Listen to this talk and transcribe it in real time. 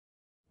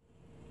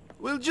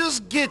We'll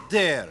just get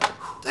there.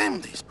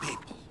 Damn these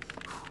people.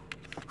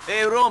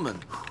 Hey, Roman.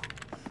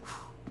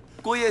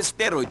 Cui è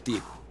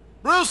stereotype?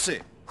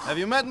 Brucie! Have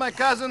you met my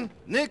cousin,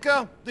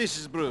 Niko? This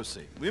is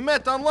Brucie. We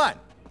met online.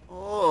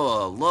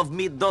 Oh,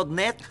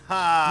 lovemeet.net?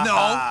 Ha! No.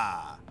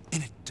 Ha.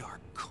 In a dark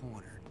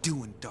corner,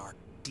 doing dark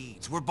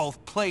deeds. We're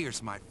both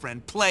players, my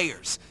friend.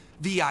 Players.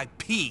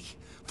 VIP.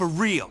 For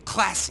real.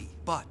 Classy.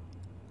 But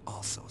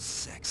also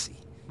sexy.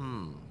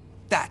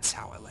 That's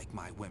how I like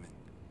my women.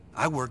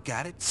 I work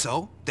at it,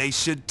 so they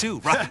should too,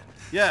 right?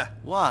 Yeah.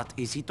 What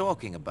is he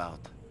talking about?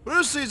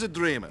 Brucie's a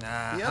dreamer. He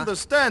Uh-huh.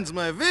 understands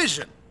my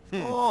vision.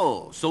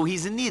 Oh, so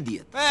he's an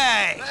idiot.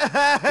 Hey!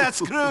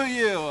 Screw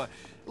you.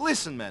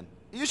 Listen, man.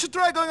 You should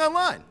try going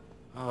online.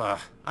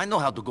 I know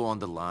how to go on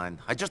the line.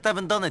 I just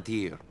haven't done it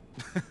here.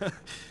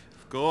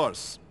 Of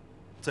course.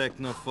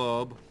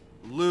 Technophobe.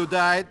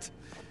 Luddite.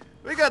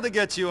 We gotta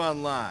get you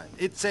online.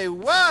 It's a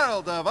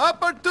world of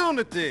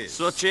opportunities.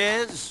 Such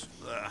as?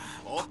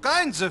 All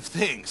kinds of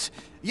things.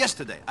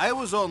 Yesterday, I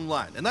was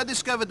online, and I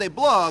discovered a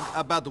blog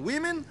about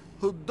women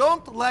who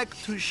don't like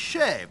to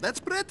shave. That's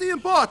pretty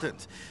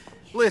important.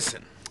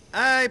 Listen,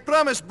 I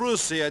promised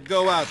Brucie I'd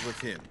go out with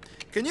him.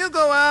 Can you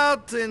go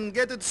out and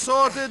get it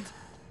sorted?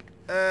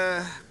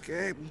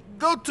 Okay.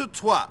 Go to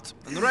Twat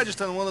and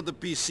register on one of the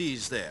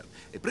PCs there.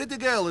 A pretty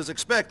girl is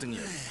expecting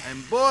you.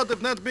 I'm bored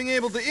of not being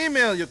able to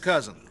email your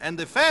cousin, and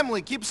the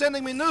family keeps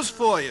sending me news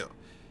for you.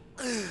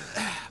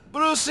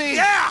 Brucie,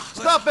 Yeah!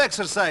 stop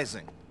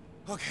exercising.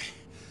 Okay.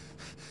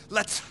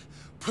 Let's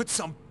put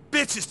some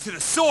bitches to the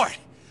sword.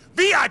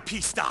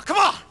 VIP style, come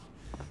on!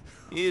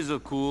 He's a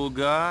cool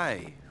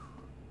guy.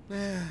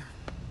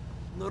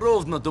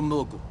 Ровно-то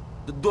много.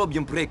 Да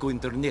добьем преко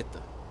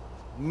интернета.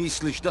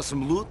 Мислиш да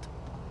съм луд?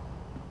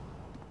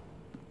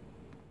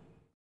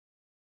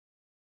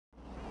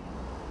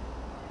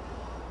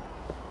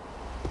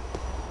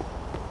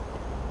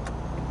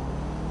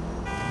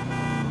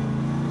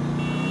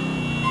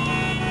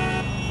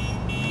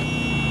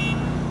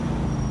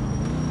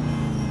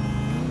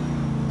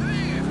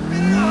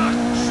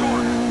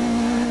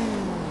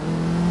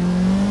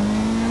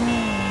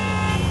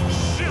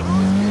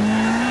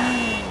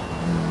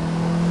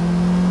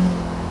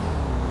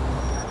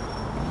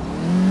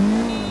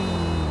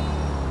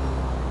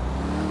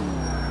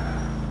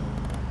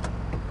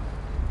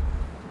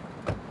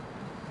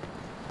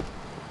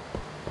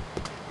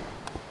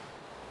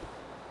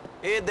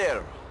 Hey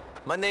there.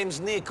 My name's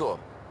Niko.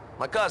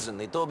 My cousin,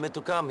 he told me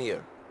to come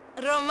here.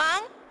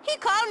 Roman, he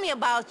called me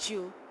about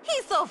you.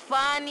 He's so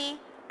funny.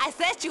 I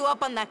set you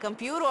up on that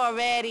computer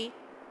already.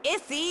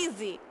 It's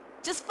easy.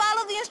 Just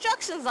follow the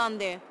instructions on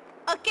there,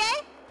 okay?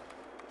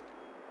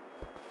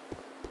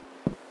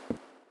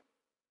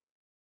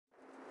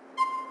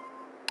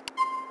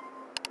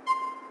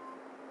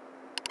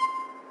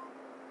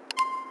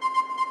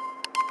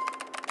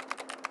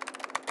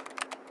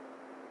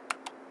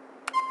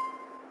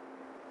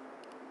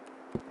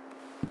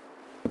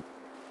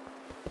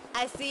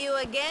 I see you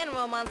again,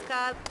 Roman's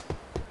cousin.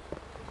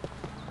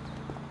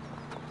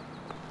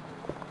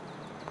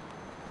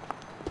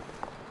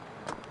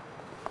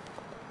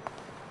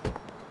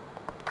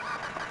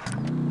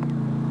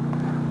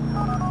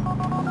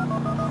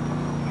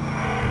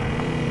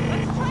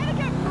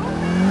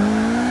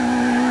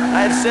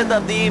 I have set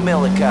up the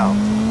email account.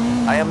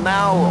 I am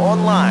now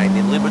online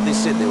in Liberty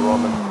City,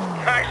 Roman.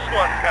 Nice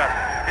one, cousin.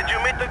 Did you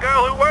meet the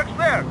girl who works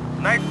there?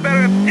 Nice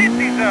pair of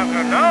titties out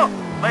there, no?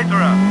 Later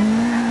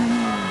on.